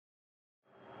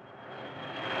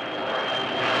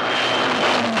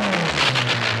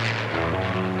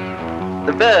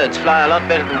birds fly a lot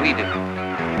better than we do.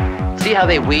 See how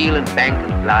they wheel and bank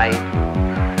and glide?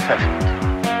 Perfect.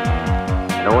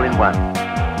 And all in one.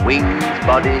 Wings,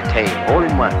 body, tail, all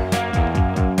in one.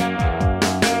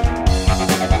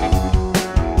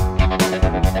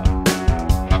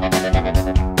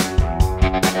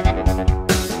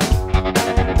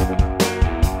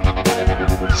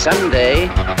 Someday,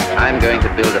 I'm going to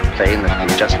build a plane that will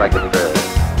be just like a bird.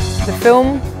 The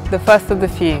film, The First of the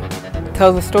Few,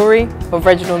 tells the story of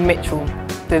Reginald Mitchell,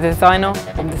 the designer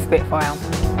of the Spitfire.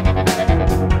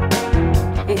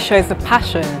 It shows the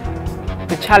passion,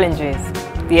 the challenges,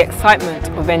 the excitement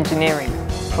of engineering,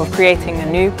 of creating a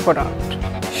new product,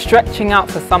 stretching out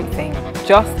for something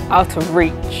just out of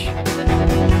reach.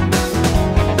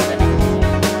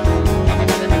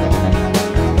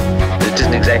 It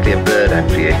isn't exactly a bird I'm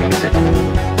creating, is it?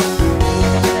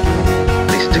 At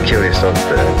least a curious sort of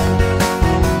bird.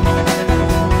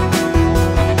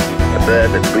 A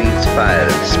bird that breathes fire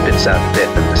and spits out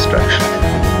death and destruction.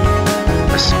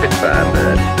 A Spitfire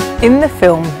bird. In the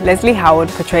film, Leslie Howard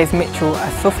portrays Mitchell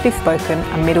as softly spoken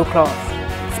and middle class,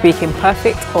 speaking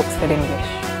perfect Oxford English.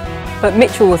 But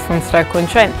Mitchell was from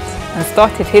Stoke-on-Trent and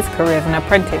started his career as an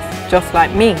apprentice, just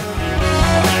like me. A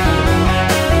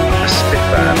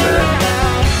Spitfire bird.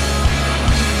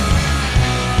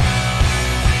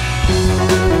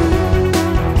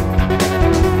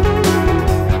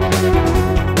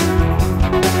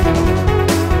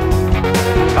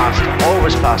 Faster,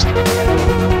 always faster.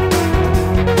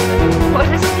 What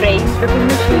a strange little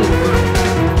machine.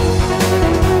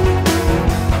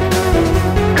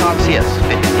 Can't see us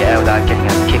spit in the air without getting a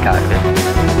kick out of it.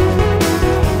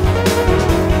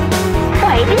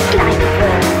 Why, it is like a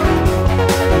bird.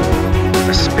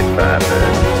 A Spitfire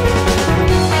bird.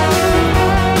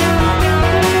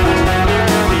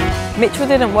 Mitchell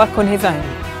didn't work on his own.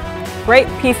 Great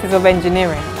pieces of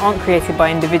engineering aren't created by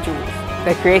individuals,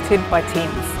 they're created by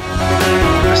teams. A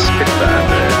Spitfire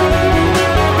bird.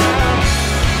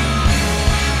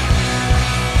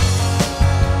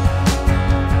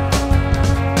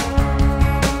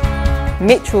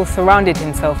 Mitchell surrounded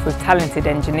himself with talented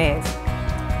engineers,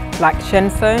 like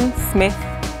Shenstone, Smith,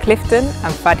 Clifton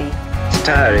and Faddy. It's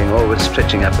tiring, always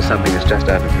stretching up for something that's just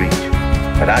out of reach.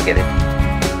 But I'll get it.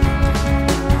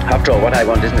 After all, what I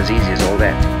want isn't as easy as all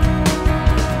that.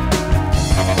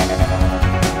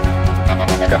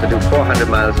 I've got to do 400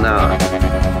 miles an hour,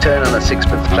 turn on a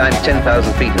sixpence, climb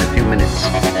 10,000 feet in a few minutes,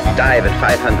 dive at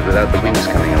 500 without the wings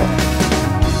coming off,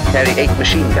 carry 8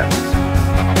 machine guns.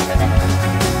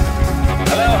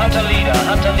 Hello, Hunter Leader.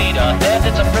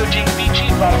 Bandits approaching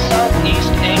Beachy from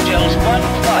southeast, Angels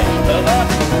 1-5, over.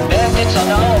 Bandits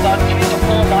are now about 3 to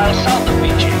 4 miles south of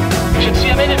Beachy. You should see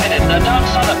them in a minute, they're down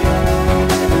son of you.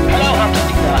 Hello,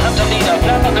 Hunter Leader,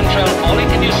 flapper control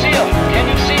calling, can you see them? Can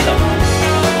you see them?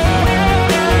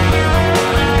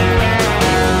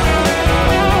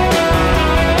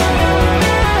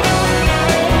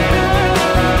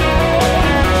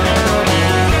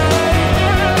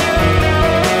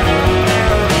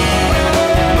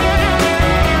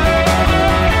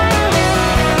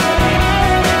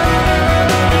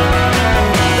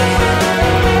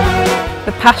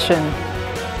 The passion,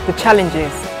 the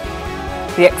challenges,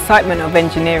 the excitement of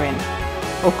engineering,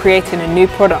 of creating a new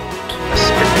product. A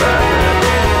Spitfire bird.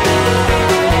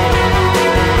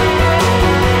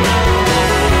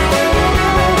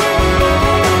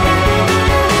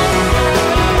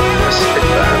 A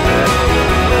Spitfire bird.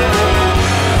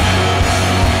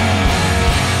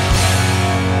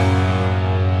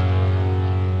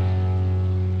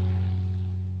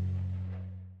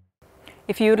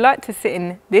 If you would like to sit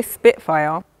in this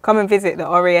Spitfire, come and visit the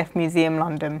RAF Museum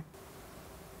London.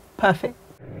 Perfect.